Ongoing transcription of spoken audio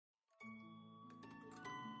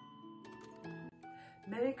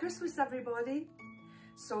Merry Christmas, everybody.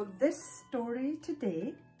 So this story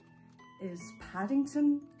today is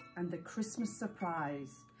Paddington and the Christmas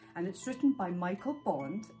Surprise, and it's written by Michael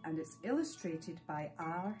Bond and it's illustrated by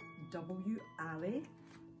R.W. Alley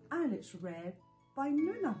and it's read by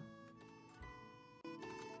Noona.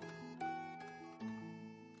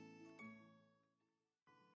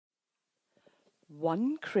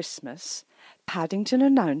 One Christmas, Paddington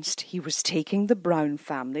announced he was taking the Brown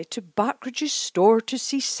family to Barkridge's store to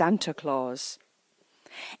see Santa Claus.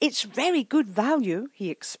 "It's very good value,"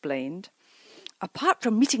 he explained. "Apart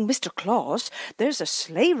from meeting Mr. Claus, there's a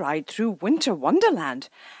sleigh ride through Winter Wonderland,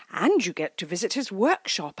 and you get to visit his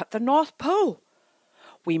workshop at the North Pole.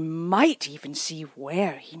 We might even see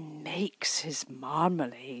where he makes his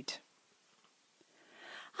marmalade."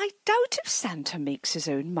 "I doubt if Santa makes his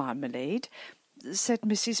own marmalade," said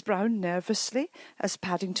Mrs. Brown nervously as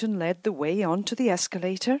Paddington led the way onto the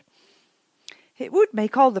escalator. "It would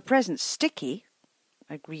make all the presents sticky,"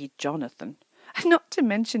 agreed Jonathan. "Not to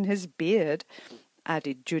mention his beard,"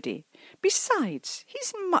 added Judy. "Besides,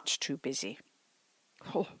 he's much too busy."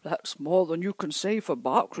 "Oh, that's more than you can say for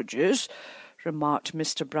Barkridge's," remarked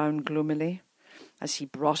Mr. Brown gloomily, as he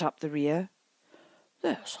brought up the rear.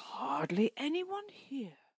 "There's hardly anyone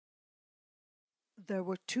here." There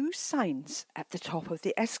were two signs at the top of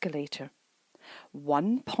the escalator.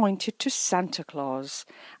 One pointed to Santa Claus,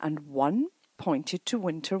 and one pointed to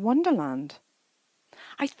Winter Wonderland.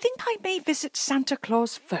 "I think I may visit Santa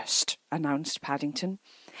Claus first," announced Paddington,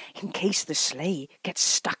 "in case the sleigh gets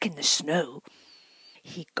stuck in the snow."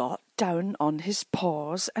 He got down on his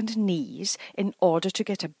paws and knees in order to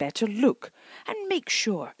get a better look and make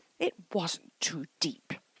sure it wasn't too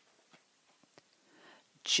deep.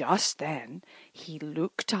 Just then he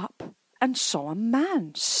looked up and saw a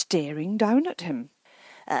man staring down at him.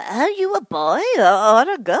 "Are you a boy or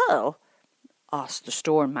a girl?" asked the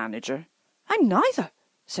store manager. "I'm neither,"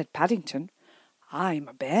 said Paddington. "I'm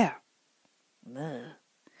a bear."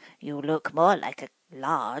 "You look more like a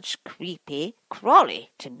large, creepy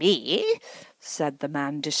Crawley to me," said the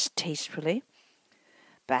man distastefully.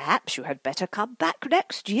 "Perhaps you had better come back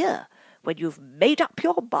next year when you've made up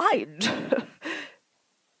your mind."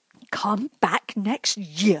 "Come back next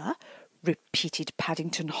year?" repeated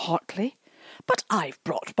Paddington hotly. "But I've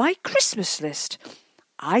brought my Christmas list.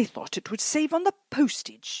 I thought it would save on the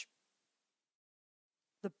postage."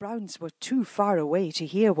 The Browns were too far away to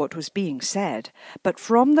hear what was being said, but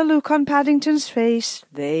from the look on Paddington's face,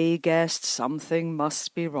 they guessed something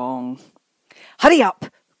must be wrong. "Hurry up!"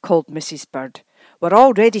 called Mrs. Bird. "We're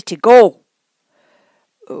all ready to go."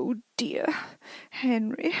 "Oh dear,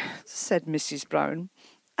 Henry," said Mrs. Brown.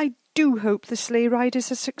 "I do hope the sleigh ride is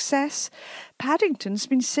a success. Paddington's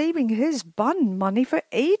been saving his bun money for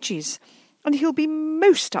ages, and he'll be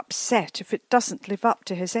most upset if it doesn't live up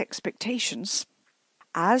to his expectations."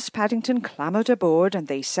 As Paddington clambered aboard and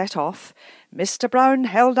they set off, Mr. Brown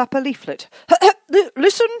held up a leaflet.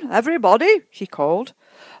 "Listen, everybody," he called.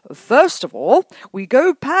 "First of all, we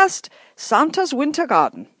go past Santa's winter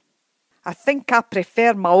garden." "I think I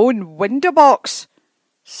prefer my own window box,"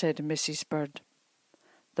 said Mrs. Bird.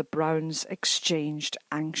 The Browns exchanged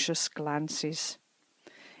anxious glances.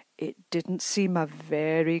 It didn't seem a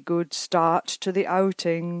very good start to the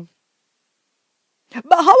outing.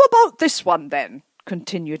 "But how about this one, then?"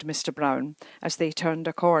 continued Mr. Brown, as they turned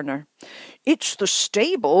a corner. "It's the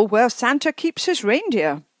stable where Santa keeps his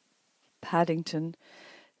reindeer." Paddington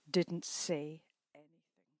didn't say anything.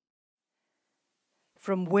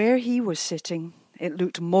 From where he was sitting, it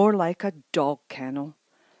looked more like a dog kennel,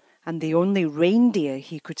 and the only reindeer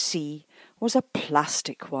he could see was a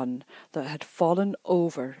plastic one that had fallen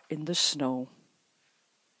over in the snow.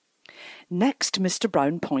 Next, Mr.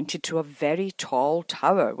 Brown pointed to a very tall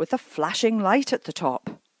tower with a flashing light at the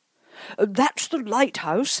top. "That's the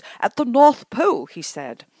lighthouse at the North Pole," he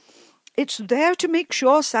said. "It's there to make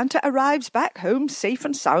sure Santa arrives back home safe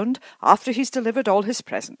and sound after he's delivered all his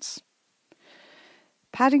presents."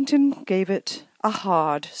 Paddington gave it a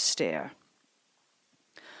hard stare.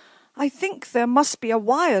 "I think there must be a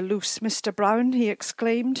wire loose, Mr. Brown," he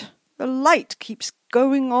exclaimed. "The light keeps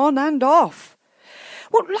going on and off."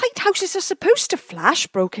 "Well, lighthouses are supposed to flash,"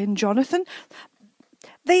 broke in Jonathan.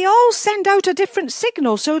 "They all send out a different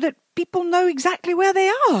signal so that people know exactly where they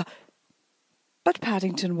are." But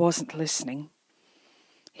Paddington wasn't listening.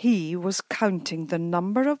 He was counting the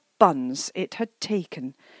number of buns it had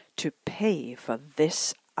taken to pay for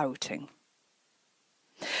this outing.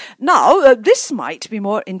 "Now, this might be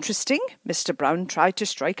more interesting." Mr. Brown tried to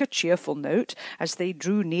strike a cheerful note as they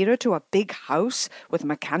drew nearer to a big house with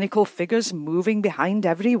mechanical figures moving behind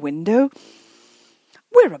every window.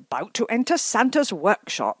 We're about to enter Santa's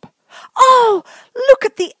workshop." "Oh, look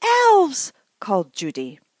at the elves!" called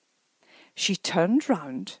Judy. She turned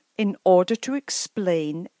round in order to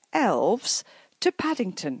explain elves to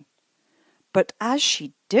Paddington. But as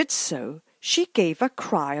she did so, she gave a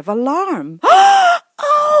cry of alarm.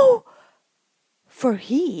 "Oh!" For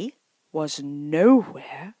he was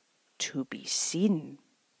nowhere to be seen.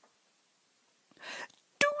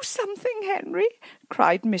 "Do something, Henry,"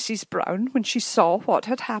 cried Mrs. Brown when she saw what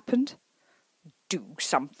had happened. "Do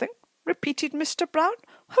something?" repeated Mr. Brown.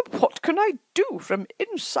 "What can I do from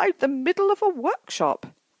inside the middle of a workshop?"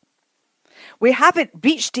 "We haven't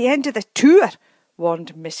reached the end of the tour,"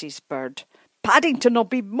 warned Mrs. Bird. "Paddington'll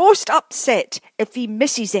be most upset if he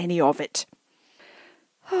misses any of it."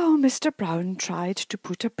 Oh, Mr. Brown tried to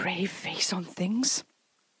put a brave face on things.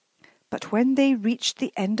 But when they reached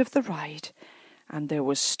the end of the ride, and there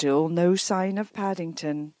was still no sign of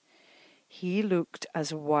Paddington, he looked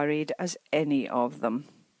as worried as any of them.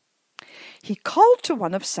 He called to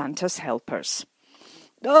one of Santa's helpers.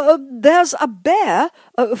 "There's a bear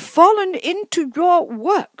fallen into your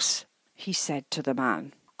works," he said to the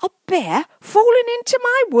man. "A bear fallen into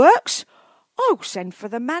my works? I'll send for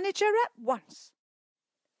the manager at once."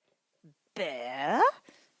 "Bear?"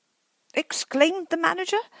 exclaimed the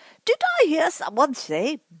manager. "Did I hear someone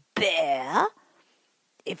say bear?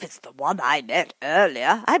 If it's the one I met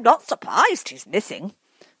earlier, I'm not surprised he's missing.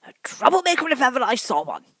 A troublemaker if ever I saw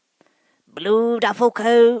one. Blue duffel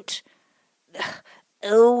coat,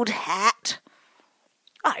 old hat.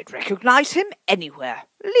 I'd recognise him anywhere.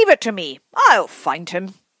 Leave it to me. I'll find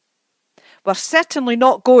him." "We're certainly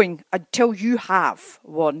not going until you have,"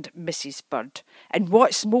 warned Mrs. Bird. "And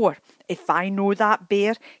what's more, if I know that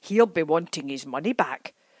bear, he'll be wanting his money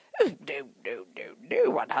back." No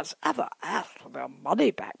one has ever asked for their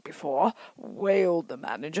money back before," wailed the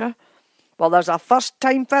manager. "Well, there's a first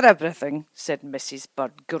time for everything," said Mrs.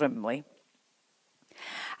 Bird grimly.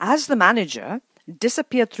 As the manager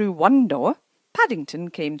disappeared through one door, Paddington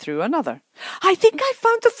came through another. "I think I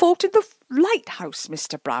found the fault in the lighthouse,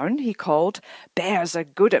 Mr. Brown," he called. "Bears are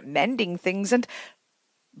good at mending things and—"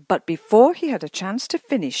 But before he had a chance to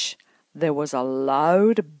finish, there was a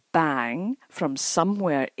loud bang from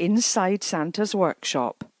somewhere inside Santa's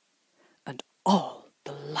workshop, and all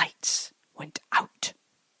the lights went out.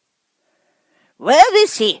 "Where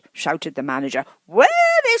is he?" shouted the manager. "Where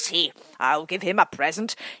is he? I'll give him a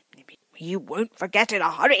present. You won't forget in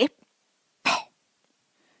a hurry."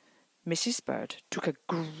 Mrs. Bird took a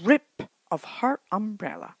grip of her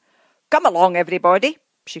umbrella. "Come along, everybody,"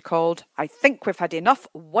 she called. "I think we've had enough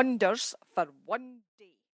wonders for one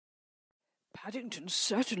day." "Paddington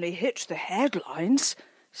certainly hit the headlines,"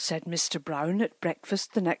 said Mr. Brown at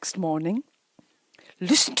breakfast the next morning.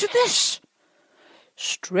 "Listen to this.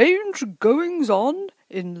 Strange goings-on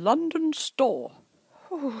in London store."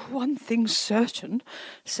 "One thing's certain,"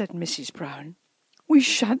 said Mrs. Brown. "We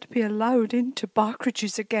shan't be allowed into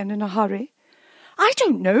Barkridge's again in a hurry." "I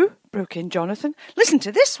don't know," broke in Jonathan. "Listen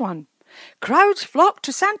to this one. Crowds flock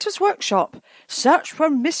to Santa's workshop. Search for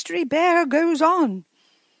mystery bear goes on."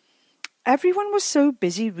 Everyone was so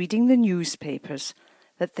busy reading the newspapers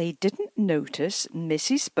that they didn't notice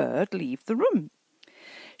Mrs. Bird leave the room.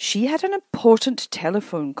 She had an important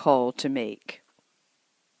telephone call to make.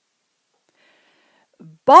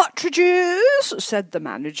 "Bartridges," said the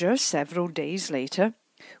manager several days later,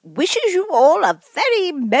 "wishes you all a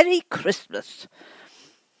very Merry Christmas.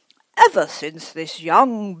 Ever since this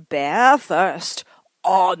young bear first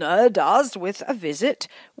honoured us with a visit,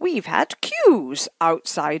 we've had queues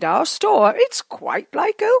outside our store. It's quite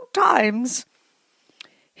like old times."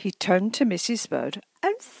 He turned to Mrs. Bird.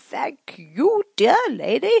 "And thank you, dear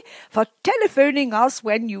lady, for telephoning us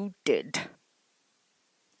when you did."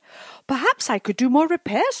 "Perhaps I could do more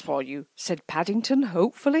repairs for you," said Paddington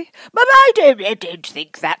hopefully. "But I don't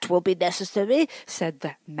think that will be necessary," said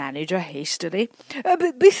the manager hastily.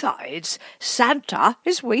 "Besides, Santa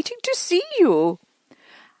is waiting to see you.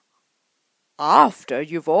 After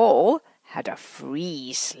you've all had a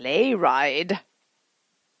free sleigh ride."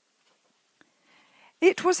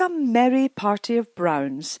 It was a merry party of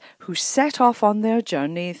Browns who set off on their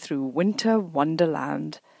journey through winter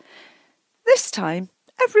wonderland. This time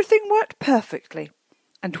everything worked perfectly,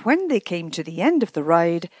 and when they came to the end of the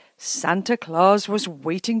ride, Santa Claus was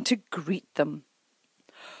waiting to greet them.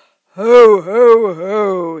 "Ho, ho,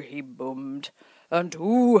 ho," he boomed, "and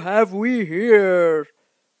who have we here?"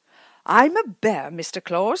 "I'm a bear, Mr.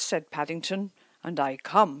 Claus," said Paddington, "and I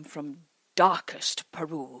come from darkest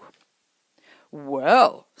Peru."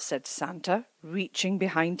 "Well," said Santa, reaching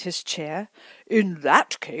behind his chair, "in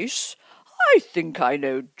that case, I think I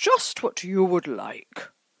know just what you would like."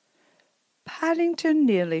 Paddington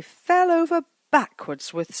nearly fell over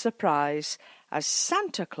backwards with surprise as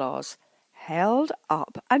Santa Claus held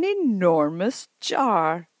up an enormous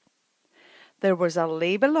jar. There was a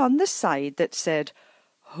label on the side that said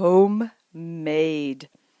 "Homemade,"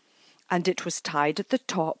 and it was tied at the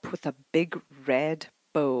top with a big red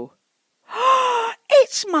bow.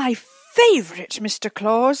 "It's my favourite, Mr.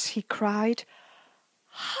 Claus," he cried.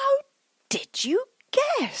 "How did you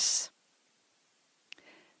guess?"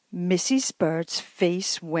 Mrs. Bird's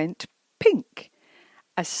face went pink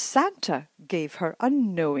as Santa gave her a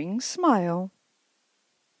knowing smile.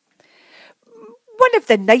 "One of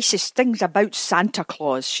the nicest things about Santa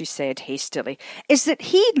Claus," she said hastily, "is that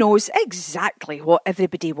he knows exactly what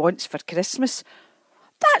everybody wants for Christmas.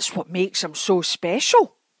 That's what makes him so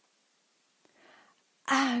special."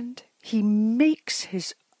 "And he makes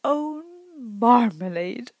his own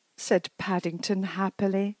marmalade," said Paddington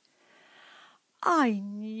happily. "I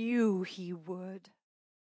knew he would."